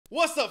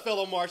What's up,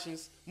 fellow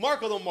Martians?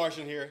 Marco the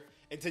Martian here,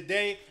 and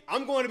today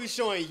I'm going to be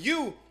showing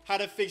you how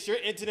to fix your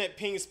internet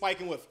ping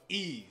spiking with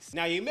ease.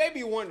 Now you may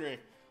be wondering,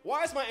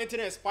 why is my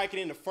internet spiking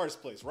in the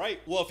first place,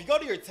 right? Well, if you go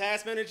to your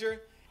task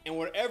manager and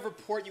whatever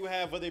port you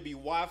have, whether it be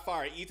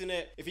Wi-Fi or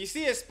Ethernet, if you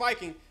see it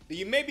spiking, then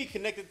you may be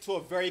connected to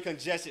a very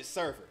congested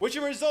server, which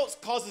in results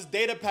causes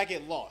data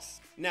packet loss.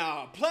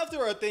 Now, a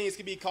plethora of things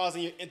can be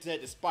causing your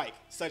internet to spike,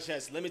 such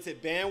as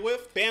limited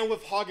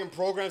bandwidth hogging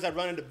programs that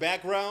run in the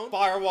background,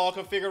 firewall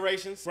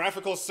configurations,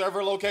 graphical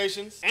server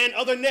locations, and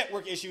other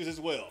network issues as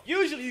well.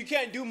 Usually you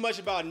can't do much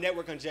about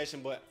network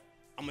congestion, but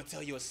I'm gonna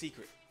tell you a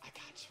secret. I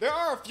got you. There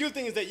are a few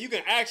things that you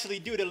can actually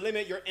do to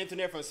limit your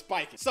internet from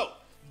spiking. So,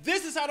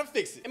 this is how to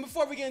fix it. And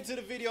before we get into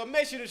the video,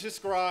 make sure to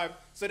subscribe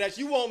so that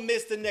you won't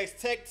miss the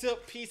next tech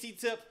tip, PC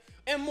tip,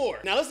 and more.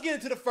 Now let's get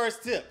into the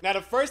first tip. Now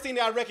the first thing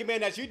that I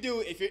recommend that you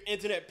do if your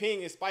internet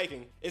ping is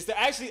spiking is to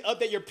actually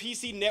update your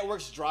PC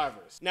network's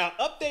drivers. Now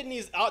updating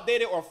these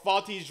outdated or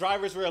faulty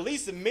drivers will at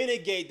least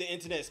mitigate the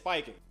internet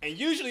spiking. And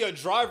usually a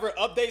driver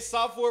update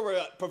software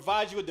will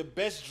provide you with the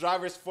best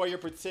drivers for your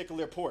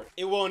particular port.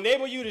 It will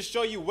enable you to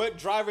show you what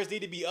drivers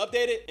need to be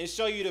updated and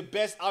show you the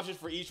best options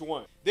for each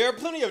one. There are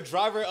plenty of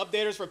driver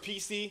updaters for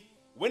PC.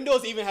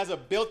 Windows even has a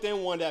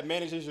built-in one that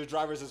manages your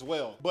drivers as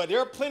well. But there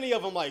are plenty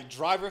of them like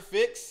Driver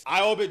Fix,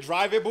 iOrbit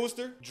Driver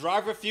Booster,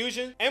 Driver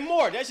Fusion, and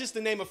more. That's just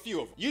to name a few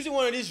of them. Using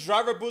one of these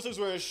driver boosters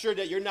will ensure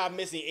that you're not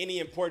missing any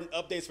important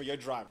updates for your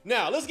driver.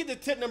 Now, let's get to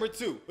tip number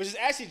 2, which is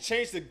actually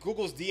change to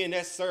Google's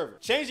DNS server.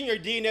 Changing your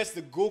DNS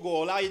to Google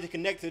will allow you to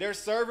connect to their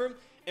server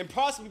and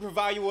possibly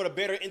provide you with a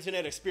better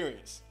internet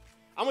experience.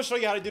 I'm gonna show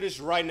you how to do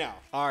this right now.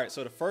 All right,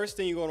 so the first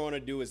thing you're gonna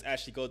wanna do is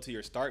actually go to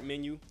your start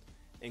menu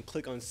and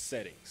click on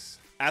settings.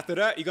 After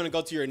that, you're gonna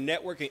go to your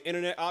network and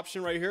internet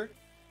option right here.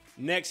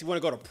 Next, you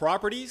wanna go to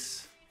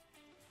properties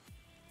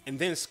and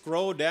then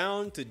scroll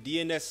down to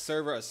DNS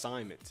server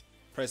assignment.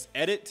 Press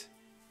edit,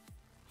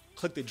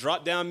 click the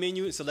drop down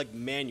menu and select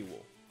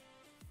manual.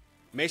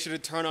 Make sure to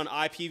turn on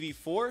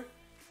IPv4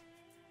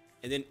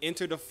 and then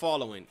enter the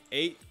following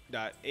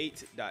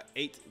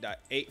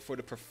 8.8.8.8 for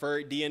the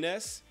preferred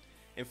DNS.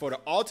 And for the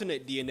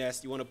alternate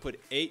DNS, you wanna put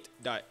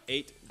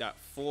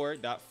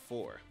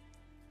 8.8.4.4.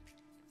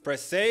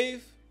 Press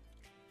save.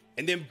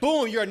 And then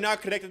boom, you are now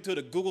connected to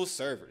the Google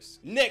servers.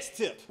 Next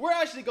tip, we're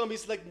actually gonna be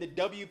selecting the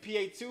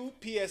WPA2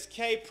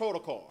 PSK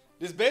protocol.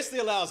 This basically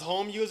allows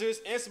home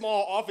users and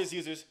small office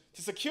users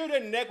to secure their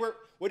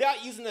network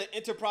without using an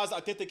enterprise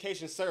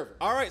authentication server.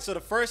 All right, so the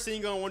first thing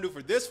you're gonna wanna do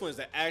for this one is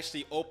to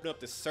actually open up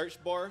the search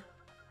bar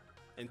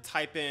and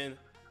type in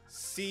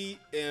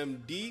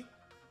CMD,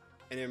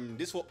 and then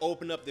this will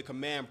open up the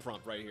command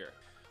prompt right here.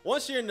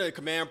 Once you're in the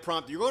command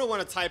prompt, you're gonna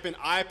wanna type in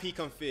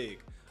Ipconfig.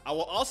 I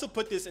will also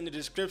put this in the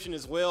description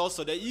as well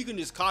so that you can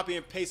just copy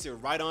and paste it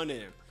right on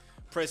in.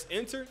 Press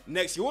enter.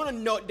 Next, you want to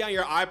note down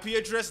your IP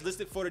address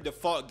listed for the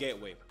default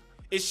gateway.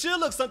 It should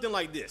look something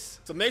like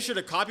this. So make sure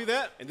to copy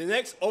that. And then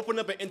next, open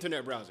up an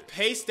internet browser.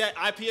 Paste that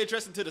IP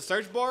address into the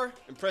search bar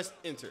and press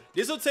enter.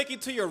 This will take you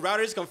to your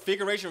router's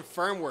configuration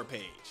firmware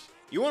page.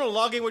 You want to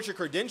log in with your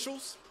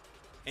credentials.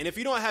 And if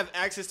you don't have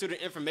access to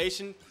the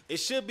information, it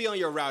should be on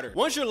your router.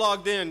 Once you're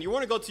logged in, you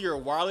want to go to your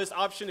wireless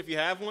option if you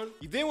have one.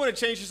 You then want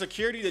to change your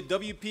security to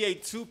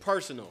WPA2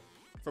 personal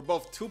for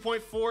both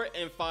 2.4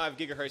 and 5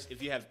 gigahertz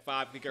if you have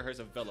 5 gigahertz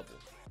available.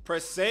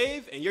 Press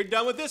save and you're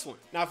done with this one.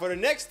 Now for the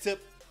next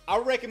tip, I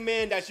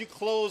recommend that you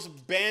close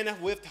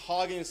bandwidth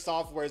hogging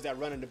softwares that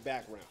run in the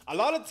background. A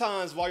lot of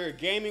times while you're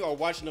gaming or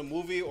watching a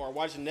movie or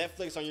watching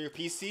Netflix on your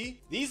PC,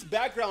 these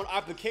background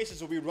applications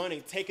will be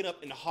running, taking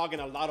up and hogging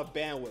a lot of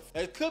bandwidth.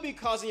 That could be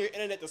causing your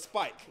internet to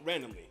spike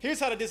randomly. Here's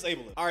how to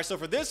disable it. All right, so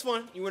for this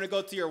one, you want to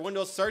go to your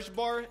Windows search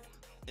bar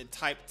and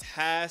type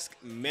Task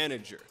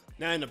Manager.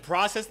 Now in the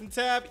processing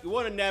tab, you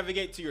want to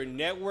navigate to your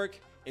network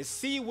and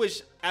see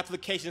which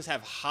applications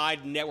have high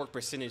network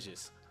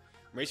percentages.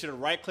 Make sure to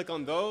right click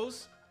on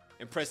those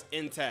and press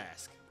End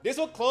Task. This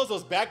will close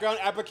those background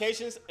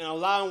applications and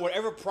allow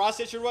whatever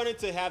process you're running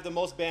to have the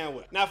most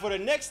bandwidth. Now for the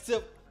next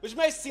tip, which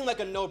may seem like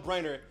a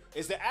no-brainer,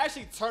 is to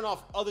actually turn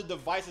off other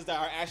devices that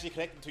are actually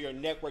connected to your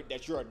network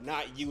that you are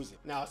not using.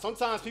 Now,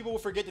 sometimes people will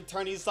forget to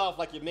turn these off,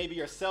 like maybe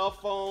your cell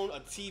phone, a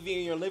TV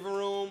in your living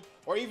room,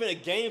 or even a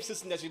game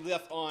system that you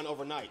left on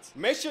overnight.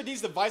 Make sure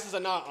these devices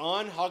are not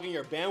on, hogging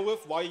your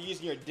bandwidth while you're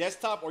using your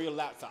desktop or your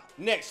laptop.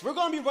 Next, we're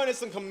gonna be running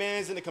some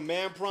commands in the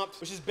command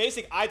prompt, which is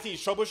basic IT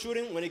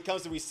troubleshooting when it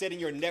comes to resetting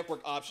your network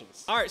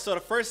options. All right, so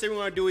the first thing we're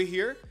gonna do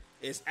here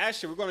is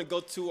actually we're gonna go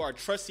to our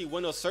trusty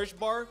Windows search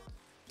bar,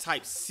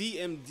 type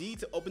CMD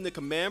to open the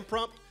command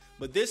prompt,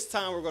 but this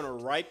time we're gonna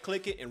right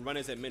click it and run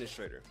as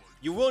administrator.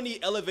 You will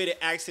need elevated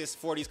access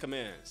for these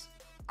commands.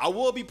 I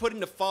will be putting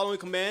the following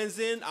commands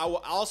in. I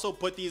will also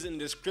put these in the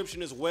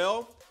description as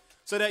well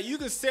so that you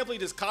can simply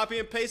just copy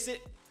and paste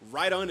it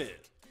right on in.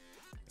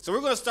 So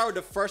we're gonna start with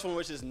the first one,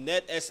 which is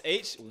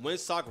netsh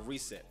winsock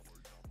reset.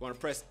 We're gonna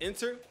press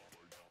enter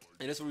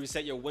and this will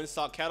reset your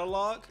winsock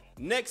catalog.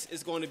 Next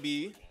is going to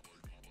be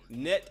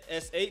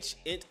netsh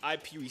int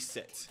IP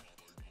reset.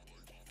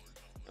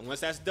 And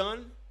once that's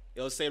done,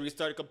 It'll say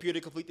restart the computer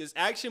to complete this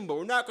action, but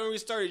we're not going to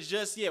restart it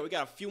just yet. We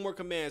got a few more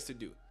commands to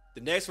do.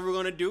 The next one we're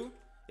going to do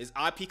is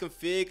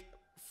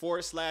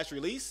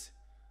ipconfig/release.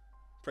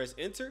 Press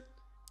enter,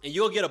 and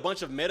you'll get a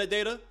bunch of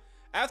metadata.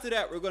 After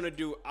that, we're going to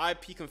do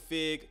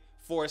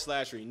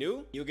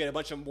ipconfig/renew. You'll get a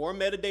bunch of more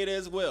metadata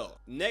as well.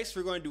 Next,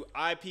 we're going to do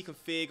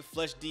ipconfig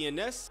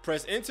flushdns.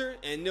 Press enter,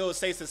 and it'll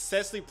say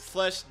successfully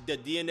flush the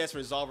DNS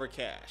resolver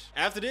cache.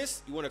 After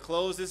this, you want to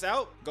close this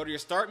out, go to your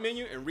start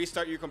menu, and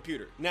restart your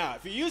computer. Now,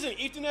 if you're using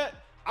Ethernet,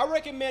 I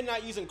recommend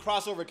not using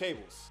crossover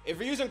cables. If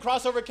you're using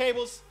crossover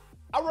cables,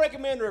 I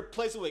recommend to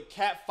replace it with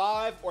Cat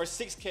 5 or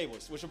 6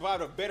 cables, which will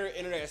provide a better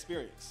internet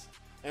experience.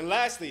 And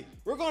lastly,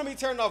 we're going to be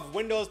turning off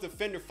Windows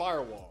Defender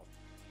Firewall.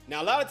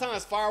 Now, a lot of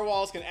times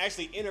firewalls can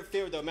actually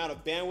interfere with the amount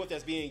of bandwidth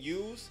that's being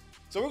used,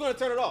 so we're going to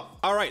turn it off.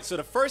 All right, so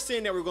the first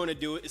thing that we're going to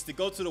do is to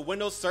go to the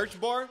Windows search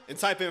bar and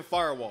type in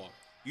firewall.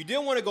 You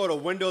then want to go to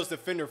Windows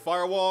Defender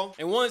Firewall,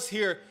 and once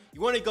here,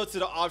 you want to go to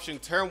the option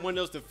Turn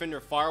Windows Defender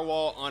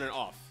Firewall on and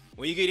off.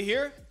 When you get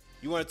here,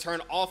 you want to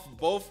turn off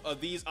both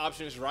of these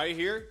options right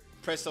here,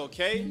 press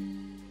OK,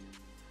 and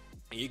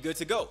you're good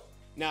to go.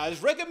 Now,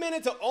 it's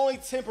recommended to only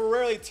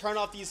temporarily turn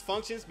off these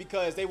functions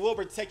because they will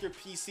protect your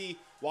PC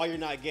while you're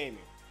not gaming.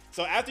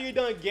 So after you're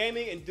done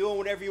gaming and doing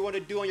whatever you want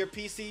to do on your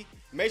PC,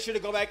 make sure to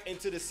go back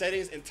into the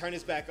settings and turn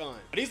this back on.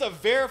 These are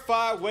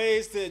verified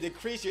ways to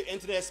decrease your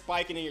internet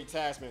spiking in your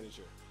task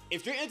manager.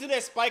 If your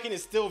internet spiking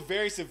is still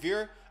very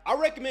severe, I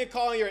recommend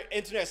calling your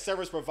internet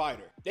service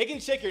provider. They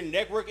can check your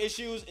network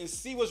issues and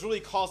see what's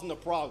really causing the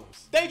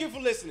problems. Thank you for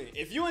listening.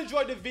 If you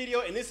enjoyed the video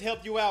and this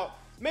helped you out,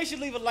 make sure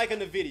to leave a like on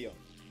the video.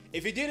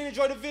 If you didn't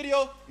enjoy the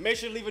video, make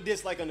sure to leave a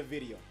dislike on the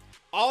video.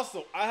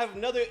 Also, I have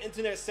another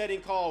internet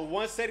setting called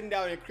One Setting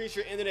That Will Increase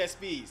Your Internet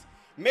Speeds.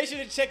 Make sure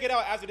to check it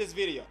out after this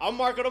video. I'm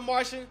Marco the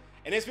Martian,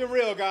 and it's been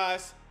real,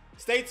 guys.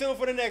 Stay tuned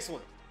for the next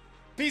one.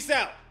 Peace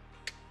out.